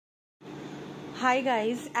Hi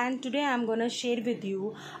guys, and today I'm gonna share with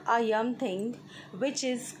you a yum thing which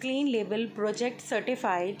is clean label project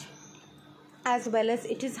certified, as well as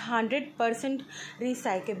it is 100%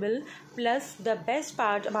 recyclable. Plus the best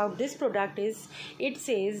part about this product is it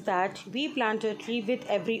says that we plant a tree with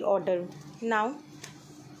every order. Now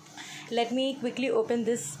let me quickly open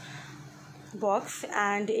this box,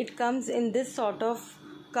 and it comes in this sort of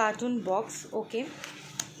cartoon box. Okay,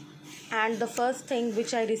 and the first thing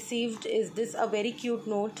which I received is this a very cute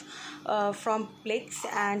note from Plix,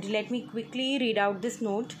 and let me quickly read out this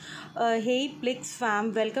note. Hey Plix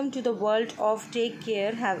fam, welcome to the world of take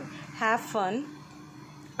care, have fun.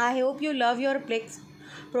 I hope you love your Plix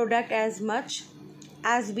product as much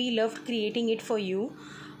as we loved creating it for you.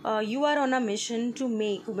 You are on a mission to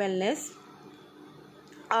make wellness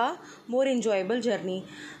a more enjoyable journey.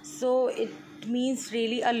 So it means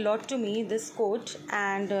really a lot to me, this quote.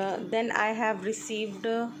 And then I have received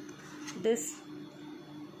this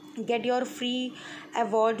get your free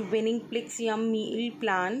award winning Plix Yum meal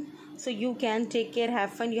plan, so you can take care,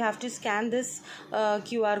 have fun. You have to scan this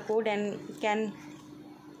QR code and can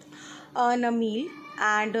earn a meal.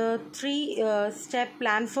 And three step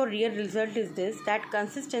plan for real result is this, that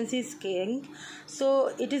consistency is king.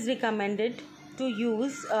 So it is recommended to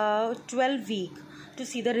use 12 week to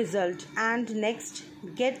see the result. And next,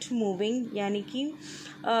 get moving, yani ki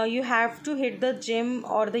you have to hit the gym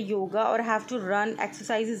or the yoga or have to run.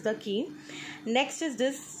 Exercise is the key. Next is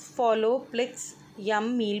this, follow Plix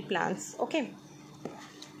Yum meal plans. Okay,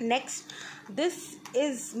 next, this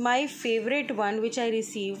is my favorite one which I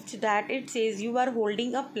received, that it says you are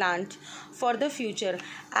holding a plant for the future.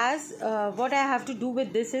 As what I have to do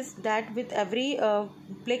with this is that with every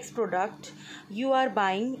Plix product you are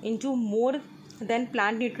buying into more than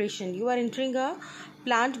plant nutrition, you are entering a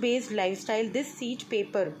plant-based lifestyle. This seed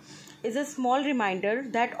paper is a small reminder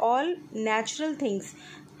that all natural things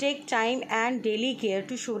take time and daily care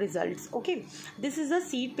to show results. Okay, this is a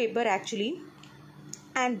seed paper actually,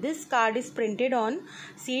 and this card is printed on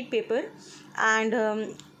seed paper.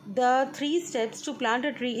 And the 3 steps to plant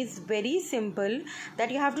a tree is very simple, that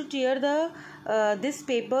you have to tear the this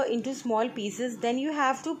paper into small pieces. Then you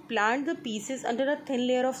have to plant the pieces under a thin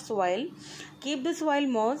layer of soil. Keep the soil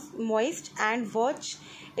moist and watch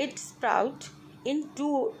it sprout in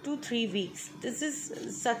 2 to 3 weeks. This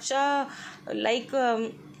is such a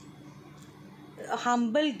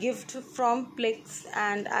humble gift from Plix,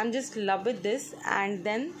 and I'm just love with this. And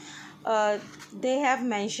then they have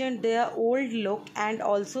mentioned their old look and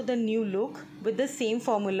also the new look with the same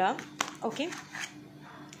formula. Okay,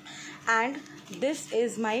 and this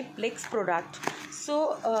is my Plix product.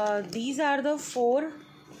 So these are the 4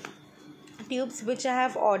 tubes which I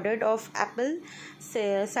have ordered of apple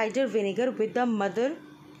cider vinegar with the mother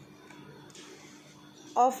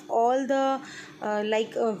of all the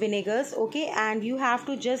vinegars. Okay, and you have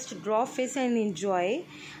to just draw fish and enjoy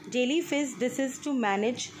daily fish. This is to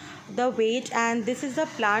manage the weight, and this is the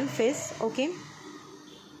plant fish. Okay,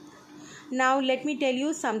 now let me tell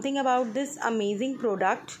you something about this amazing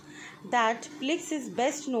product, that Plix is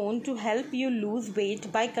best known to help you lose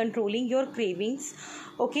weight by controlling your cravings.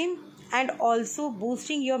 Okay, and also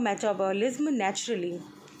boosting your metabolism naturally.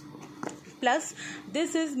 Plus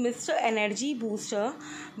this is Mr. Energy Booster,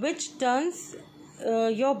 which turns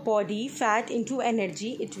your body fat into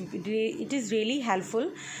energy. It is really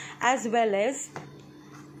helpful, as well as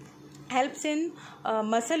helps in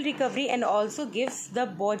muscle recovery and also gives the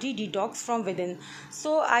body detox from within.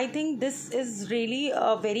 So I think this is really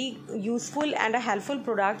a very useful and a helpful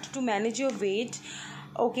product to manage your weight.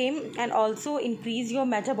 Okay, and also increase your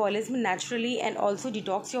metabolism naturally and also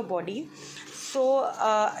detox your body. So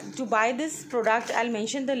to buy this product, I'll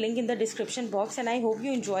mention the link in the description box, and I hope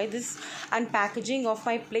you enjoy this unpackaging of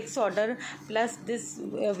my Plix order, plus this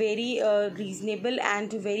very reasonable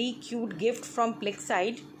and very cute gift from Plix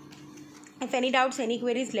side. If any doubts, any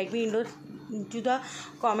queries, let me know into the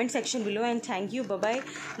comment section below. And thank you, bye bye,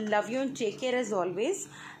 love you and take care as always.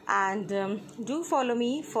 And do follow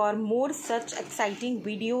me for more such exciting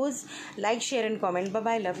videos. Like, share and comment. Bye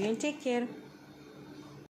bye, love you and take care.